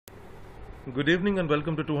Good evening and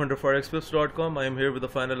welcome to 200forexpips.com. I am here with the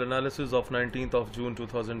final analysis of 19th of June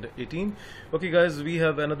 2018. Okay guys, we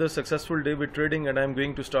have another successful day with trading and I am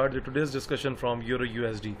going to start today's discussion from Euro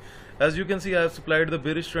USD. As you can see, I have supplied the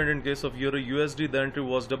bearish trend in case of Euro USD. The entry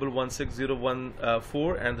was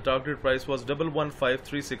 116014 and the target price was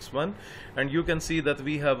 115361, and you can see that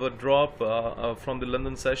we have a drop from the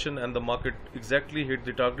London session and the market exactly hit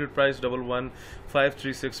the target price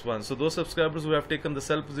 115361. So those subscribers who have taken the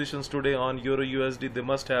sell positions today on Euro USD, they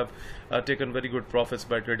must have taken very good profits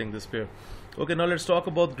by trading this pair. Okay, now let's talk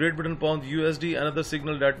about Great Britain Pound USD. Another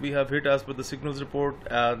signal that we have hit as per the signals report,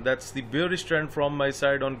 that's the bearish trend from my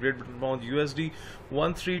side on Great Britain Pound USD.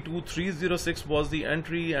 132306 was the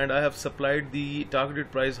entry and I have supplied the targeted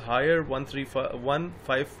price higher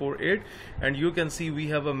 131548, and you can see we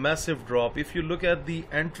have a massive drop. If you look at the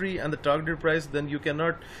entry and the targeted price, then you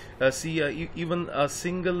cannot see even a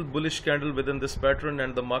single bullish candle within this pattern,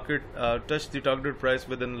 and the market touched the targeted price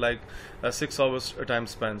within like 6 hours time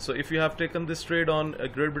span. So if you have taken this trade on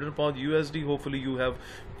Great Britain Pound USD, hopefully you have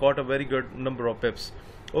caught a very good number of pips.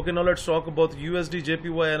 Okay, now let's talk about USD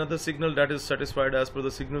JPY. Another signal that is satisfied as per the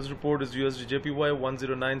signals report is USD JPY.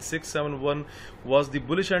 109671 was the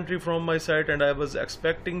bullish entry from my side, and I was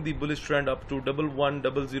expecting the bullish trend up to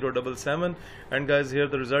 110077. And guys, here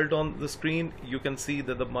the result on the screen, you can see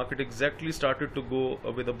that the market exactly started to go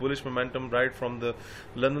with a bullish momentum right from the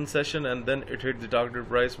London session, and then it hit the targeted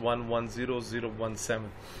price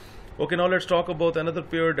 110017. Okay, now let's talk about another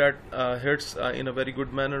pair that hits in a very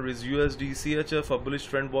good manner is USD CHF. A bullish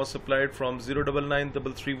trend was supplied from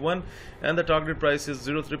 099331 and the target price is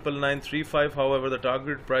 099935. However, the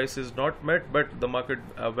target price is not met, but the market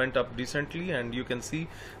went up decently, and you can see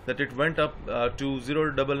that it went up to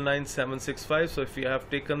 099765. So if you have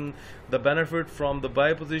taken the benefit from the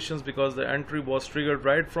buy positions, because the entry was triggered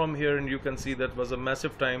right from here, and you can see that was a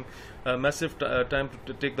massive time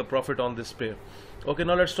to take the profit on this pair. Okay,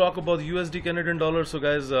 now let's talk about USD Canadian dollar. So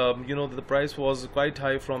guys, you know, the price was quite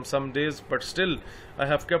high from some days, but still I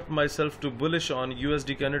have kept myself to bullish on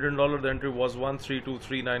USD Canadian dollar. The entry was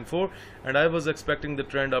 132394 and I was expecting the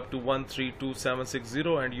trend up to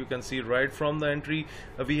 132760, and you can see right from the entry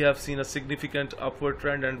we have seen a significant upward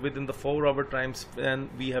trend, and within the 4-hour time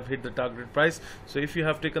span we have hit the target price. So if you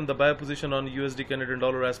have taken the buy position on USD Canadian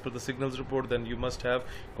dollar as per the signals report, then you must have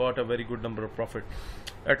got a very good number of profit.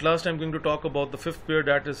 At last, I'm going to talk about the fifth pair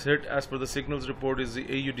that is hit as per the signals report is the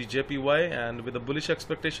AUD JPY, and with a bullish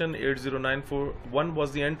expectation 80941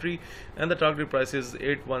 was the entry and the target price is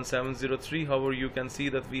 81703. However, you can see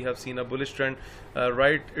that we have seen a bullish trend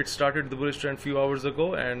right. It started the bullish trend few hours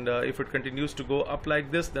ago, and if it continues to go up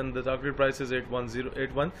like this, then the target price is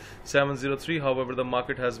 81703. However, the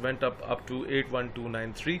market has went up to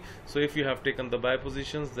 81293. So if you have taken the buy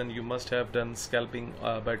positions, then you must have done scalping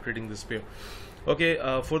by trading this pair. Okay,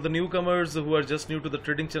 for the newcomers who are just new to the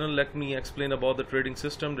trading channel, let me explain about the trading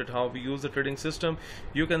system, that how we use the trading system.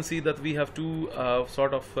 You can see that we have two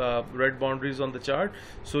sort of red boundaries on the chart.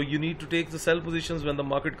 So you need to take the sell positions when the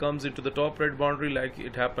market comes into the top red boundary, like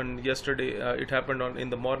it happened yesterday. It happened in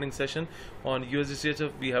the morning session on USD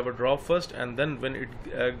CHF. We have a drop first, and then when it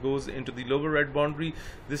goes into the lower red boundary,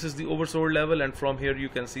 this is the oversold level, and from here you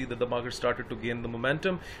can see that the market started to gain the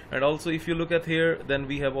momentum. And also if you look at here, then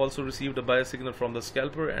we have also received a buy signal from the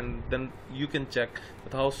scalper, and then you can check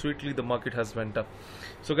that how sweetly the market has went up.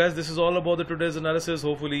 So guys, this is all about the today's analysis.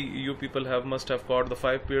 Hopefully you people must have caught the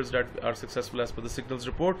 5 pairs that are successful as per the signals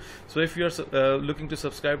report. So if you are looking to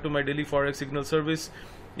subscribe to my daily forex signal service,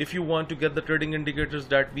 if you want to get the trading indicators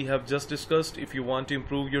that we have just discussed, if you want to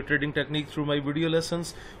improve your trading technique through my video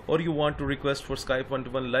lessons, or you want to request for Skype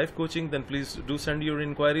 1-to-1 live coaching, then please do send your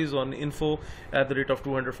inquiries on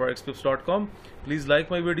info@200forexpips.com. Please like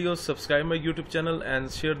my videos, subscribe my YouTube channel, and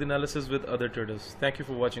share the analysis with other traders. Thank you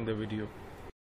for watching the video.